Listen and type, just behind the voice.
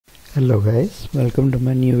Hello guys, welcome to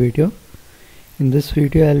my new video. In this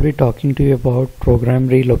video I'll be talking to you about program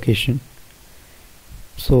relocation.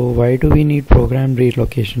 So why do we need program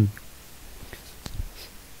relocation?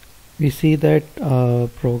 We see that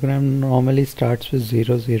program normally starts with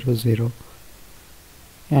 0 0 0,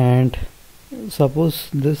 and suppose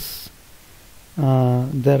this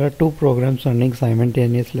there are two programs running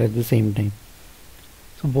simultaneously at the same time.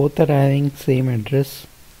 So both are having same address.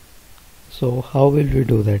 So how will we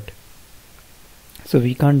do that? So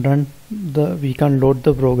we can't load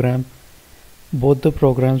the program, both the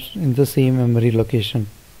programs in the same memory location.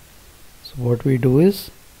 So what we do is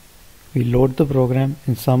we load the program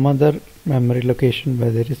in some other memory location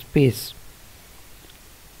where there is space.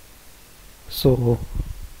 So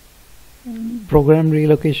program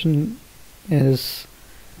relocation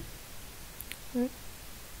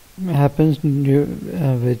happens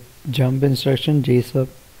with jump instruction, jump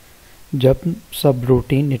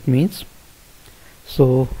subroutine it means.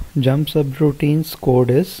 So jump subroutine's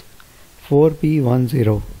code is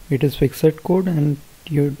 4B10. It is fixed code and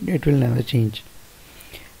it will never change,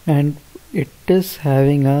 and it is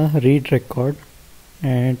having a read record,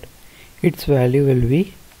 and its value will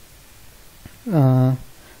be the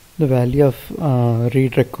value of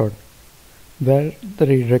read record where the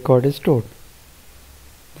read record is stored.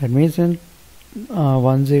 That means in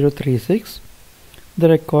 1036 the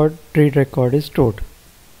read record is stored.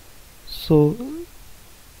 So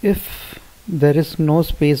if there is no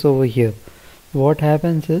space over here, what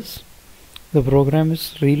happens is the program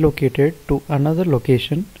is relocated to another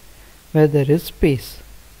location where there is space.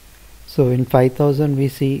 So in 5000 we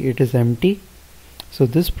see it is empty, so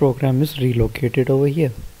this program is relocated over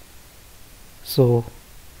here. So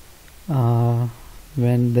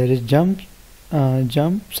when there is jump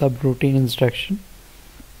subroutine instruction,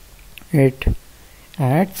 it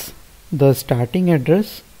adds the starting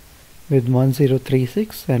address with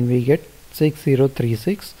 1036 and we get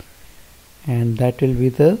 6036, and that will be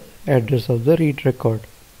the address of the read record.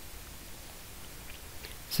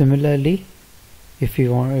 Similarly, if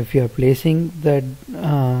you are placing that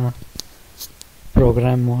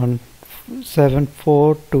program on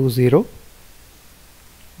 7420,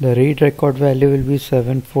 the read record value will be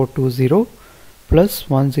 7420 plus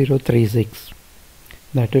 1036,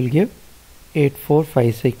 that will give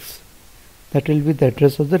 8456. That will be the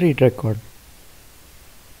address of the read record.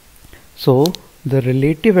 So the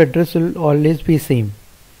relative address will always be same,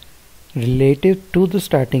 relative to the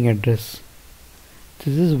starting address.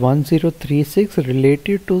 This is 1036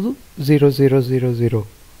 relative to 0000.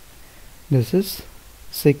 This is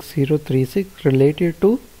 6036 relative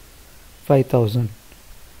to 5000.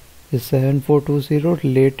 This 7420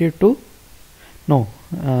 relative to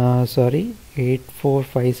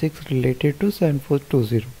 8456 related to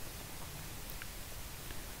 7420.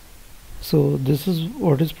 So this is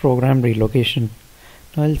what is program relocation.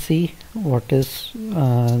 Now I'll see what is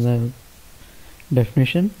the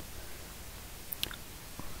definition.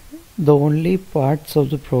 The only parts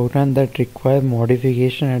of the program that require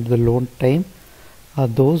modification at the load time are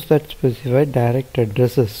those that specify direct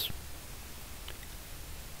addresses.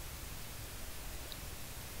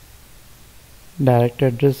 Direct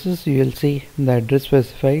addresses, you will see the address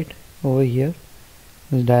specified over here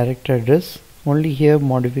is direct address. Only here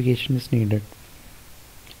modification is needed.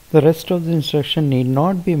 The rest of the instruction need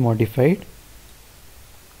not be modified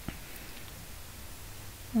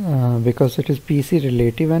because it is PC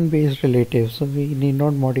relative and base relative, so we need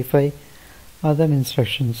not modify other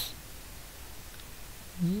instructions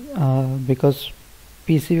because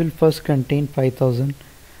PC will first contain 5000,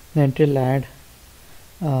 then it will add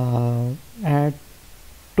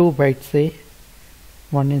 2 bytes. Say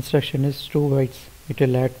one instruction is 2 bytes, it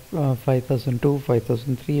will add 5002,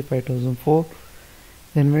 5003, 5004.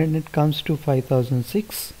 Then when it comes to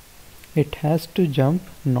 5006, it has to jump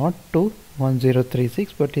not to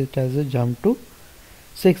 1036 but it has to jump to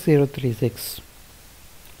 6036.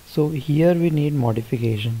 So here we need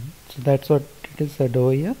modification. So that's what it is said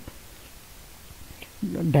over here.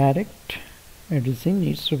 Direct addressing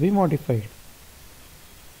needs to be modified.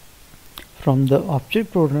 From the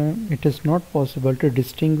object program, it is not possible to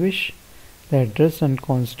distinguish the address and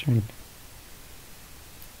constant.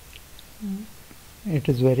 It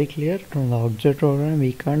is very clear, from the object program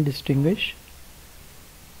we can't distinguish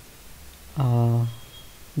the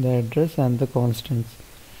address and the constants.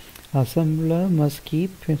 Assembler must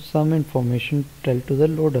keep some information to tell to the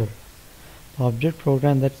loader. The object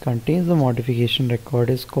program that contains the modification record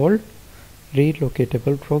is called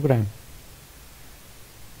relocatable program.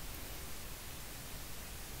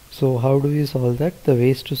 So how do we solve that? The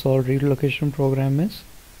ways to solve relocation program is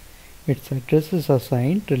its address is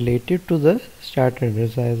assigned relative to the start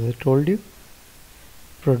address. As I told you,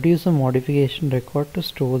 produce a modification record to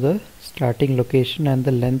store the starting location and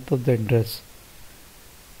the length of the address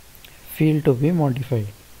field to be modified.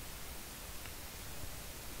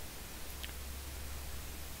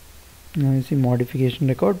 Now you see modification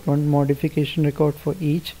record, one modification record for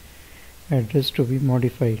each address to be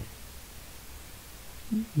modified.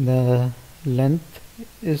 The length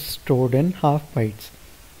is stored in half bytes.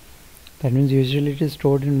 That means usually it is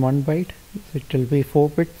stored in 1 byte. It will be 4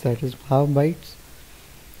 bits, that is half bytes.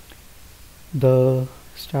 The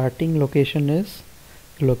starting location is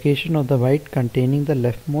the location of the byte containing the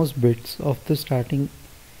leftmost bits of the starting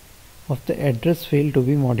of the address field to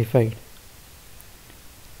be modified.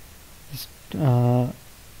 That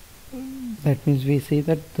means we see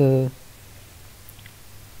that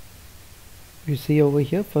you see over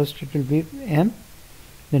here, first it will be M,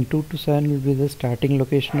 then 2 to 7 will be the starting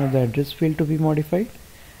location of the address field to be modified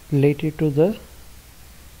related to the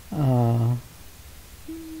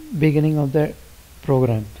beginning of the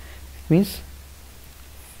program. It means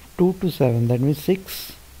 2 to 7, that means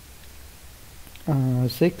 6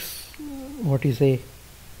 what you say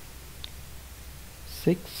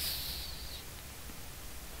 6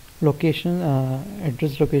 location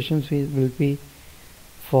address locations will be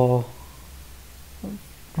for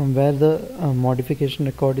from where the modification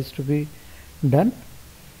record is to be done,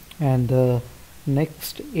 and the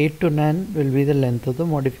next 8 to 9 will be the length of the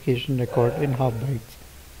modification record in half bytes.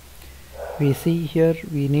 We see here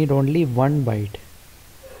we need only 1 byte.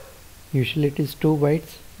 Usually it is 2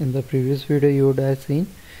 bytes. In the previous video you would have seen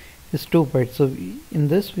is 2 bytes. So in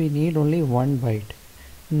this we need only 1 byte,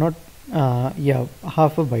 not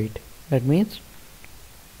half a byte. That means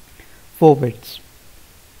 4 bits.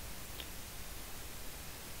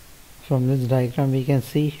 From this diagram we can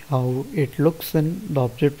see how it looks in the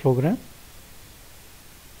object program.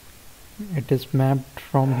 It is mapped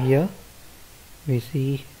from here. We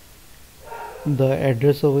see the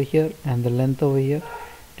address over here and the length over here.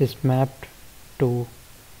 It is mapped to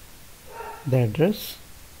the address.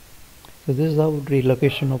 So this is how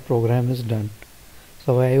relocation of program is done.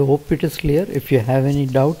 So I hope it is clear. If you have any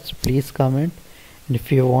doubts, please comment, and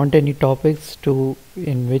if you want any topics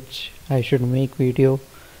in which I should make video,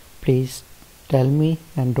 please tell me,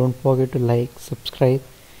 and don't forget to like, subscribe,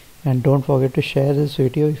 and don't forget to share this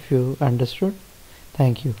video if you understood.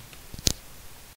 Thank you.